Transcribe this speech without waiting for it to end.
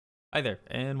Hi there,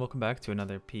 and welcome back to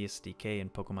another PSDK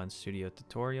and Pokemon Studio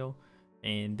tutorial.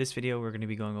 In this video, we're going to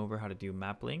be going over how to do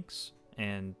map links.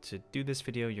 And to do this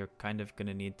video, you're kind of going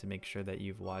to need to make sure that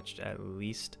you've watched at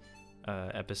least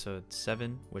episode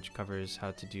 7, which covers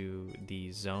how to do the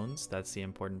zones. That's the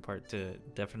important part to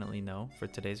definitely know for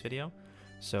today's video.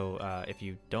 So if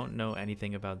you don't know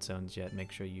anything about zones yet,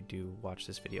 make sure you do watch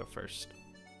this video first.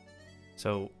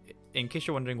 So in case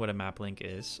you're wondering what a map link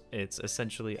is, it's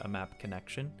essentially a map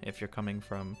connection if you're coming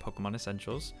from Pokemon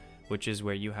Essentials, which is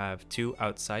where you have two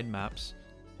outside maps,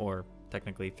 or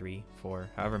technically 3, 4,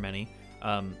 however many,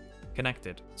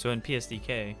 connected. So in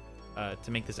PSDK,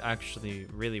 to make this actually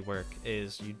really work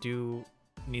is you do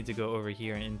need to go over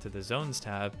here into the zones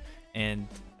tab, and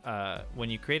when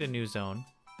you create a new zone,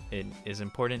 it is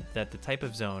important that the type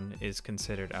of zone is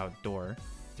considered outdoor.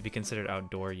 To be considered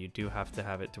outdoor, you do have to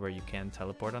have it to where you can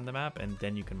teleport on the map, and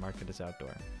then you can mark it as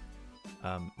outdoor.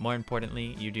 More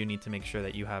importantly, you do need to make sure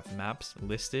that you have maps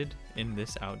listed in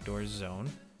this outdoor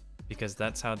zone, because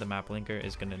that's how the map linker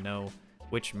is going to know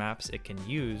which maps it can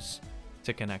use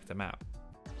to connect the map.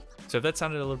 So if that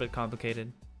sounded a little bit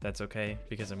complicated, that's okay,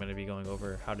 because I'm going to be going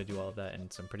over how to do all of that in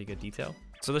some pretty good detail.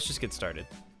 So let's just get started.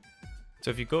 So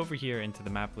if you go over here into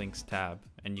the map links tab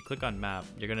and you click on map,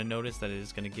 you're going to notice that it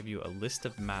is going to give you a list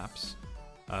of maps.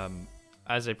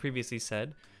 As I previously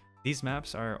said, these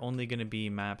maps are only going to be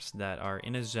maps that are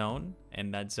in a zone,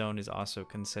 and that zone is also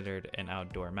considered an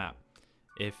outdoor map.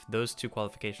 If those two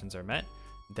qualifications are met,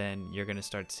 then you're going to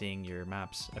start seeing your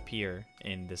maps appear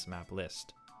in this map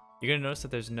list. You're going to notice that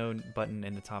there's no button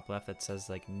in the top left that says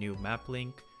like new map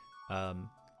link.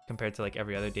 Compared to like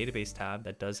every other database tab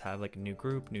that does have like a new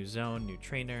group, new zone, new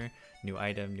trainer, new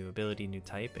item, new ability, new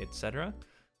type, etc.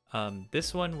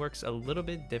 This one works a little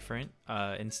bit different.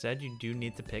 Instead, you do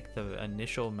need to pick the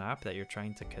initial map that you're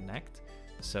trying to connect.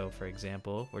 So for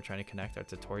example, we're trying to connect our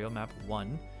tutorial map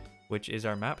 1, which is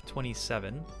our map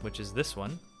 27, which is this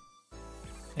one.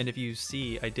 And if you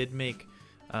see, I did make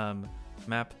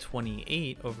map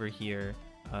 28 over here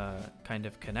kind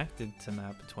of connected to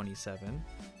map 27.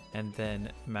 And then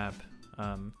map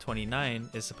 29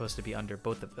 is supposed to be under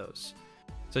both of those.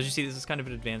 So as you see, this is kind of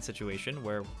an advanced situation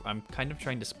where I'm kind of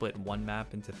trying to split one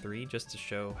map into 3 just to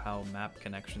show how map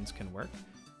connections can work.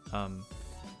 An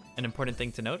important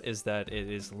thing to note is that it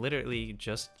is literally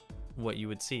just what you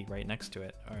would see right next to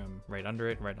it, right under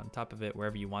it, right on top of it,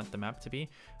 wherever you want the map to be.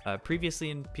 Previously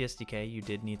in PSDK, you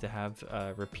did need to have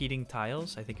repeating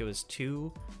tiles. I think it was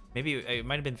 2, maybe it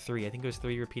might have been 3. I think it was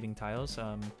 3 repeating tiles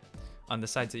on the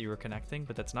sides that you were connecting,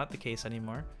 but that's not the case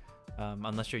anymore,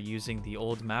 unless you're using the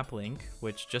old map link,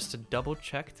 which, just to double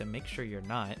check to make sure you're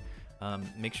not,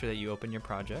 make sure that you open your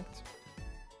project,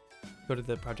 go to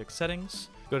the project settings,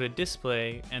 go to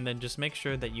display, and then just make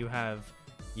sure that you have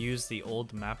used the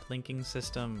old map linking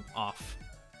system off.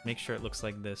 Make sure it looks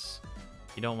like this.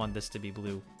 You don't want this to be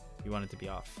blue, you want it to be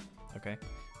off, okay?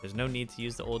 There's no need to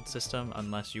use the old system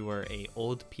unless you were a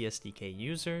old PSDK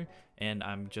user, and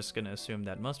I'm just going to assume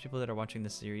that most people that are watching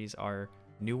this series are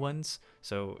new ones.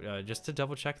 So just to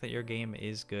double check that your game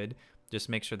is good, just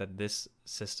make sure that this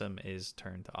system is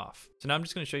turned off. So now I'm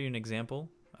just going to show you an example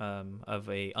of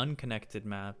a unconnected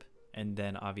map, and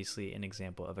then obviously an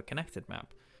example of a connected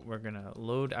map. We're going to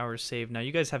load our save. Now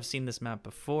you guys have seen this map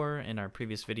before in our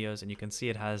previous videos, and you can see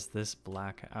it has this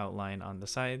black outline on the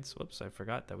sides. Whoops, I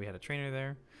forgot that we had a trainer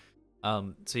there.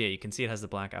 So yeah, you can see it has the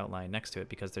black outline next to it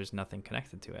because there's nothing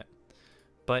connected to it.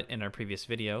 But in our previous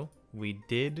video, we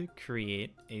did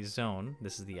create a zone.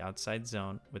 This is the outside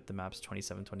zone with the maps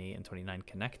 27, 28, and 29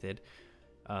 connected.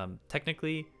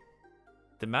 Technically,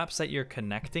 the maps that you're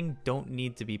connecting don't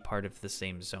need to be part of the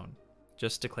same zone.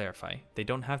 Just to clarify, they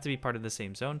don't have to be part of the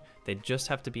same zone. They just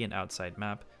have to be an outside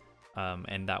map,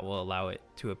 and that will allow it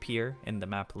to appear in the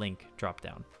map link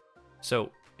dropdown.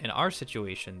 So in our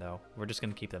situation though, we're just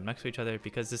going to keep them next to each other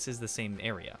because this is the same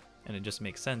area, and it just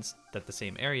makes sense that the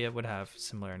same area would have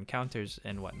similar encounters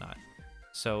and whatnot.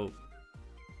 So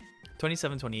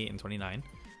 27, 28, and 29,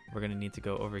 we're going to need to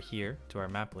go over here to our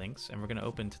map links, and we're going to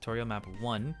open tutorial map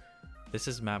 1. This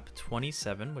is map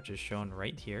 27, which is shown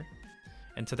right here.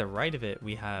 And to the right of it,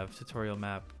 we have tutorial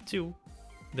map 2.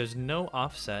 There's no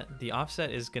offset. The offset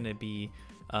is going to be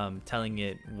telling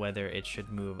it whether it should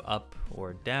move up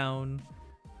or down.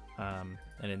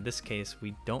 And in this case,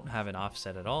 we don't have an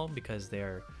offset at all because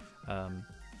they're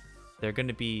going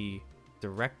to be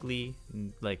directly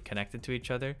like connected to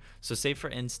each other. So say for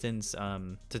instance,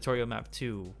 tutorial map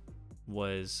 2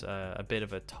 was a bit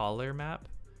of a taller map.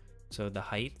 So the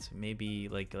height, maybe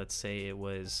like, let's say it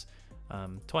was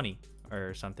 20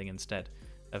 or something instead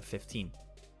of 15,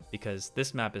 because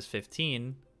this map is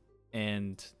 15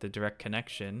 and the direct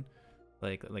connection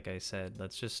like I said,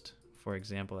 let's just, for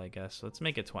example, I guess, let's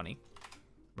make it 20,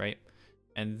 right?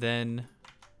 And then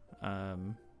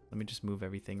let me just move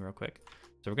everything real quick.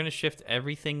 So we're going to shift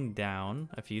everything down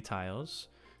a few tiles,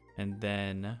 and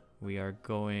then we are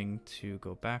going to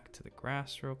go back to the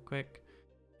grass real quick,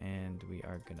 and we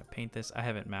are going to paint this. I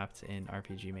haven't mapped in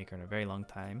RPG Maker in a very long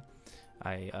time.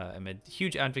 I am a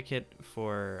huge advocate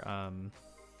for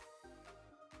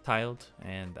tiled,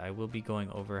 and I will be going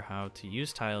over how to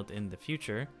use tiled in the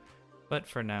future, but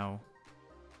for now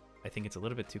I think it's a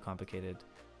little bit too complicated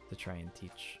to try and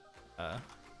teach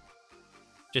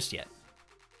just yet.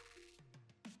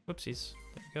 Whoopsies.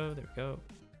 There we go, there we go.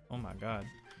 Oh my god.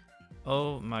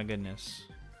 Oh my goodness.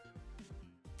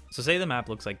 So say the map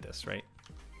looks like this, right?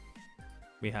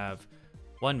 We have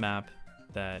one map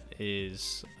that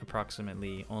is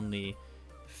approximately only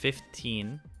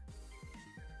 15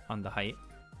 on the height,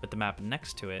 but the map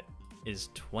next to it is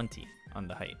 20 on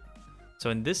the height. So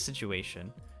in this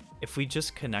situation, if we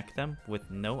just connect them with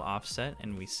no offset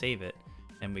and we save it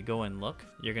and we go and look,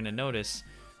 you're gonna notice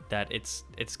that it's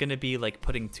gonna be like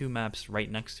putting two maps right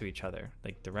next to each other,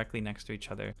 like directly next to each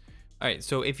other. All right,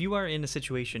 so if you are in a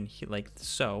situation like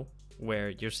so, where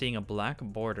you're seeing a black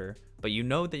border, but you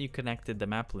know that you connected the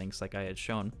map links like I had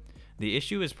shown, the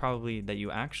issue is probably that you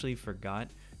actually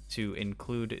forgot to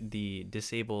include the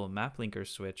disable map linker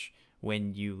switch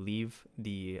when you leave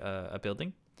the a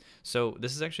building. So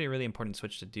this is actually a really important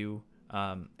switch to do,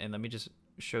 and let me just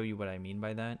show you what I mean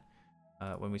by that.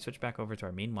 When we switch back over to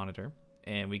our main monitor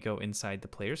and we go inside the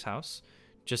player's house,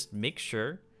 just make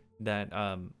sure that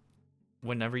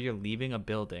whenever you're leaving a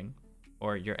building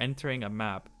or you're entering a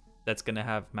map that's going to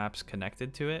have maps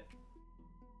connected to it,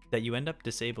 that you end up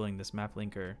disabling this map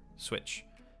linker switch.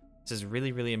 This is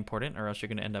really, really important, or else you're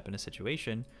going to end up in a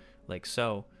situation like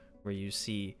so, where you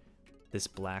see this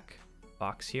black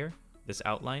box here, this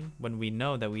outline, when we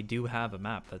know that we do have a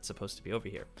map that's supposed to be over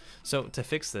here. So to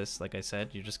fix this, like I said,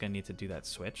 you're just going to need to do that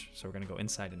switch. So we're going to go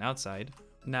inside and outside.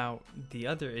 Now, the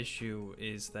other issue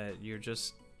is that you're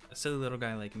just a silly little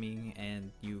guy like me,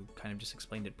 and you kind of just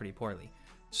explained it pretty poorly.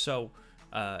 So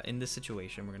in this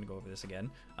situation, we're going to go over this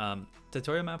again.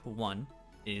 Tutorial map 1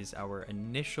 is our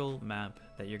initial map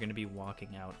that you're going to be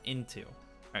walking out into.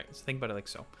 All right, so think about it like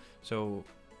so. So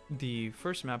the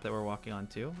first map that we're walking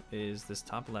onto is this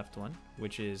top left one,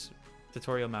 which is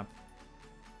tutorial map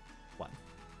 1.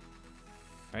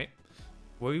 Right?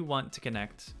 We want to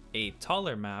connect a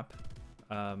taller map.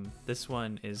 This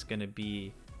one is going to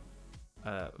be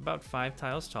about 5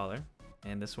 tiles taller,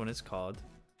 and this one is called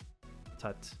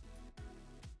Tut.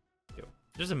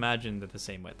 Just imagine they're the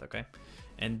same width, okay?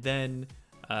 And then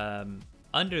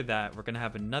under that, we're going to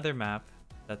have another map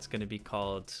that's going to be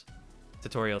called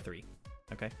Tutorial 3,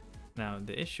 okay? Now,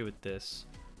 the issue with this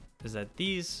is that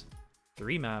these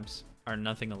 3 maps are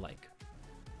nothing alike,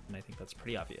 and I think that's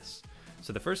pretty obvious.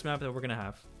 So the first map that we're going to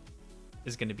have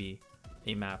is going to be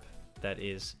a map that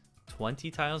is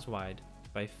 20 tiles wide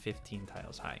by 15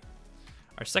 tiles high.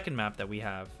 Our second map that we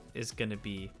have is going to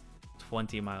be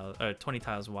 20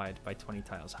 tiles wide by 20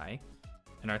 tiles high.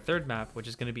 And our third map, which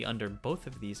is going to be under both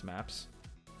of these maps,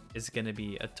 is going to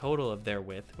be a total of their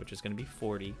width, which is going to be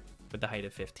 40 with the height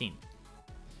of 15.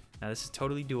 Now this is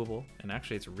totally doable, and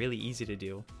actually it's really easy to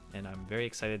do, and I'm very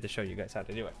excited to show you guys how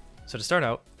to do it. So to start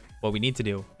out, what we need to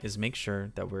do is make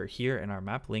sure that we're here in our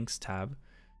map links tab.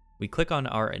 We click on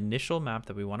our initial map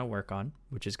that we want to work on,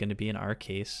 which is going to be, in our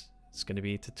case, it's going to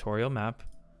be tutorial map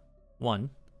 1.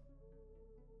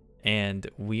 And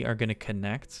we are going to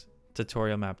connect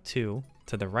tutorial map 2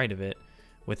 to the right of it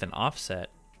with an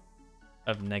offset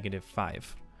of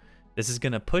 -5. This is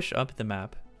going to push up the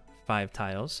map 5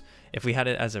 tiles. If we had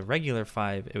it as a regular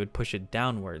 5, it would push it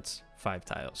downwards 5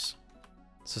 tiles.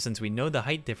 So since we know the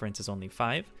height difference is only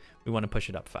 5, we want to push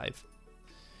it up 5.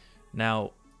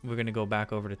 Now we're going to go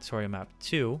back over to tutorial map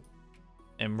 2,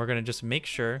 and we're going to just make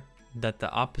sure that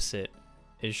the opposite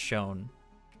is shown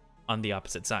on the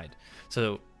opposite side.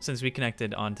 So since we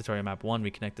connected on tutorial map 1,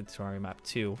 we connected tutorial map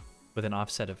 2 with an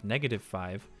offset of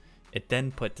 -5. It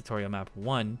then put tutorial map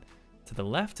 1 to the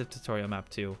left of tutorial map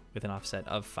 2 with an offset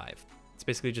of 5. It's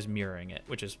basically just mirroring it,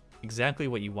 which is exactly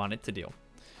what you want it to do.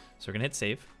 So we're gonna hit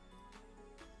save.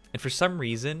 And for some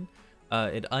reason,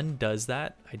 it undoes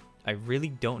that. I really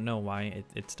don't know why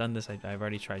it's done this. I've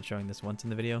already tried showing this once in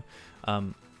the video,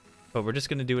 but we're just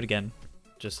gonna do it again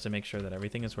just to make sure that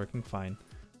everything is working fine.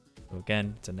 So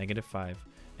again, it's a -5.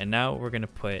 And now we're going to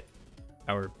put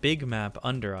our big map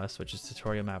under us, which is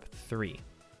tutorial map 3.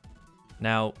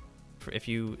 Now, if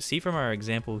you see from our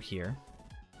example here,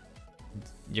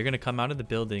 you're going to come out of the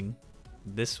building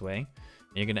this way,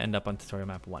 and you're going to end up on tutorial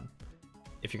map 1.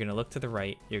 if you're going to look to the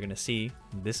right, you're going to see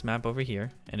this map over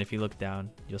here. And if you look down,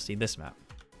 you'll see this map.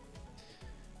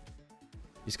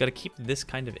 You just got to keep this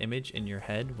kind of image in your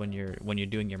head when you're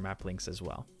doing your map links as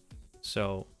well.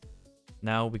 So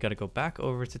now we got to go back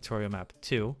over tutorial map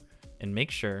 2 and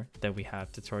make sure that we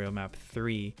have tutorial map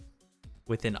 3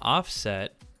 with an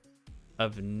offset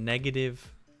of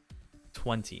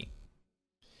 -20.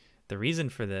 The reason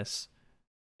for this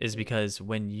is because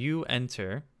when you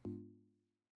enter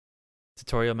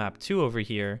tutorial map 2 over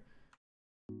here,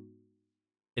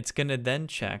 it's going to then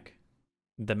check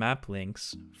the map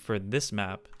links for this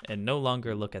map and no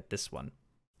longer look at this one.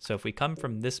 So if we come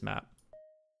from this map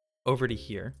over to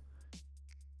here,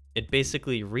 it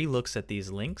basically re-looks at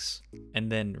these links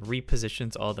and then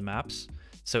repositions all the maps.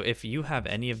 So if you have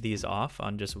any of these off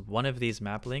on just one of these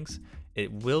map links,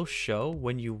 it will show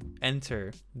when you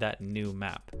enter that new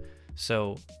map.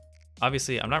 So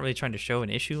obviously I'm not really trying to show an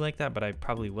issue like that, but I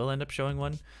probably will end up showing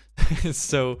one.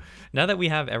 So now that we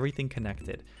have everything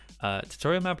connected,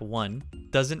 tutorial map 1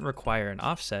 doesn't require an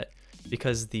offset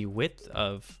because the width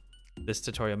of this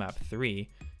tutorial map 3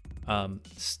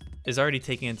 is already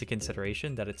taking into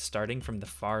consideration that it's starting from the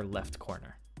far left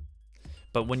corner.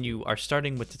 But when you are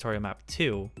starting with tutorial map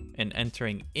 2 and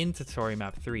entering into tutorial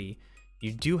map 3,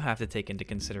 you do have to take into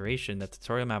consideration that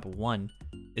tutorial map 1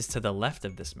 is to the left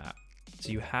of this map.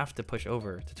 So you have to push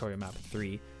over tutorial map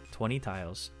 3 20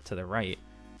 tiles to the right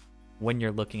when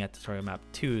you're looking at tutorial map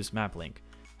 2's map link.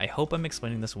 I hope I'm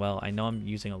explaining this well. I know I'm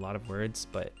using a lot of words,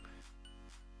 but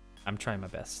I'm trying my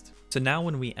best. So now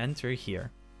when we enter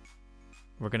here,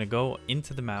 we're going to go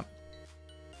into the map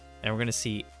and we're going to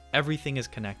see everything is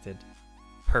connected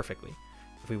perfectly.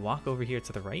 If we walk over here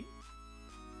to the right,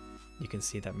 you can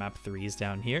see that map 3 is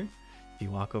down here. If you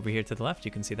walk over here to the left,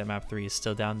 you can see that map 3 is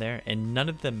still down there, and none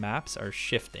of the maps are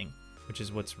shifting, which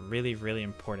is what's really, really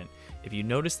important. If you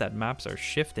notice that maps are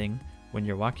shifting when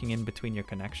you're walking in between your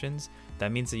connections,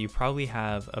 that means that you probably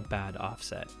have a bad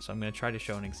offset. So I'm going to try to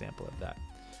show an example of that.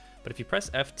 But if you press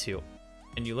F2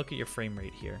 and you look at your frame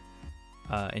rate here,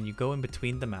 and you go in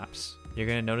between the maps, you're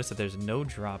going to notice that there's no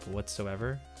drop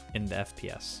whatsoever in the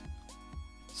FPS.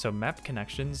 So map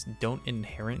connections don't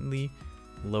inherently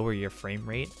lower your frame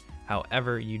rate.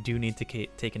 However, you do need to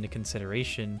take into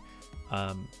consideration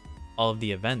all of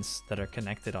the events that are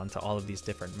connected onto all of these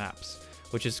different maps,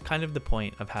 which is kind of the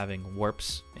point of having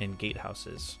warps and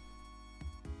gatehouses.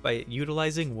 By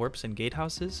utilizing warps and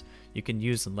gatehouses, you can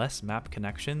use less map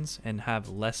connections and have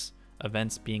less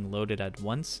events being loaded at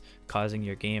once, causing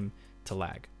your game to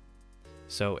lag.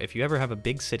 So if you ever have a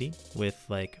big city with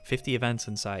like 50 events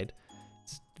inside,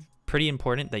 it's pretty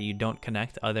important that you don't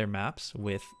connect other maps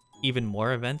with even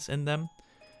more events in them.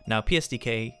 Now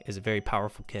PSDK is a very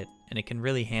powerful kit and it can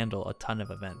really handle a ton of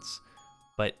events.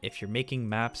 But if you're making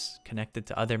maps connected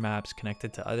to other maps,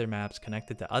 connected to other maps,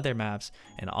 connected to other maps,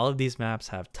 and all of these maps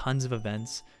have tons of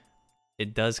events,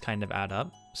 it does kind of add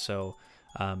up. So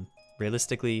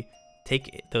realistically,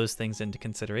 take those things into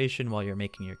consideration while you're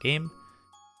making your game.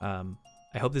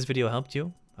 I hope this video helped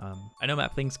you. I know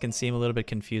map links can seem a little bit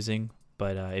confusing,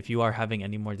 but if you are having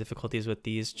any more difficulties with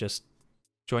these, just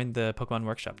join the Pokemon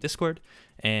Workshop Discord,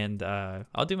 and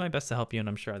I'll do my best to help you, and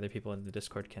I'm sure other people in the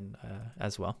Discord can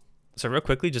as well. So real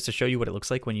quickly, just to show you what it looks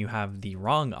like when you have the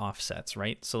wrong offsets,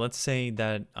 right? So let's say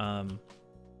that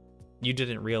you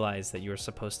didn't realize that you were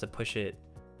supposed to push it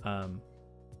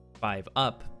 5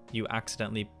 up, you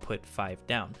accidentally put 5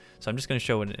 down. So I'm just going to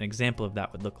show what an example of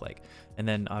that would look like. And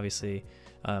then obviously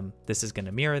this is going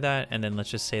to mirror that. And then let's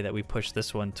just say that we push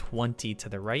this one 20 to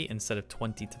the right instead of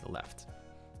 20 to the left.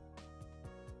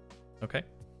 Okay,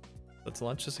 let's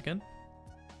launch this again.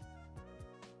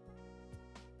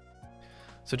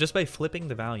 So just by flipping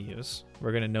the values,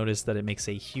 we're going to notice that it makes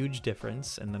a huge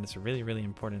difference. And then it's really, really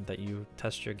important that you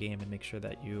test your game and make sure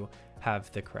that you have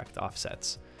the correct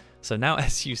offsets. So now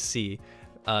as you see,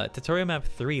 tutorial map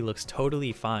 3 looks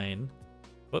totally fine.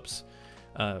 Whoops.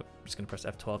 I'm just going to press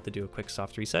F12 to do a quick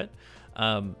soft reset.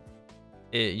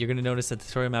 You're going to notice that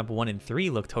tutorial map 1 and 3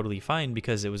 look totally fine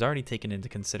because it was already taken into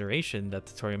consideration that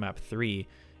tutorial map 3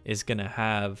 is going to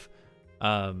have,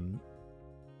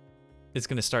 it's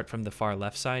going to start from the far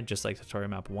left side, just like tutorial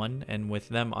map 1, and with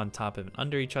them on top and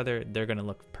under each other, they're going to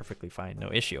look perfectly fine, no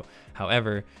issue.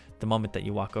 However, the moment that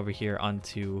you walk over here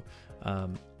onto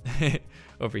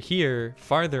over here,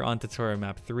 farther on tutorial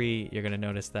map 3, you're going to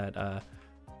notice that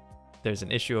there's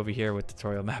an issue over here with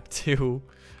tutorial map 2.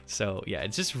 So yeah,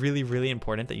 it's just really, really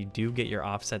important that you do get your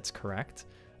offsets correct.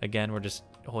 Again, we're just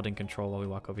holding control while we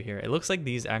walk over here. It looks like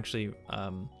these actually,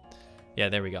 yeah,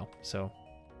 there we go. So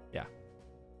yeah,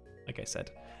 like I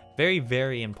said, Very,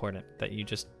 very important that you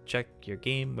just check your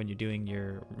game when you're doing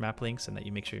your map links and that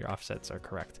you make sure your offsets are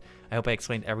correct. I hope I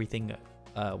explained everything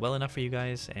well enough for you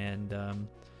guys, and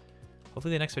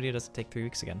hopefully the next video doesn't take 3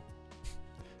 weeks again.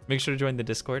 Make sure to join the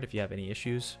Discord if you have any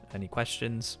issues, any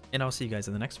questions, and I'll see you guys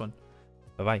in the next one.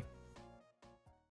 Bye-bye.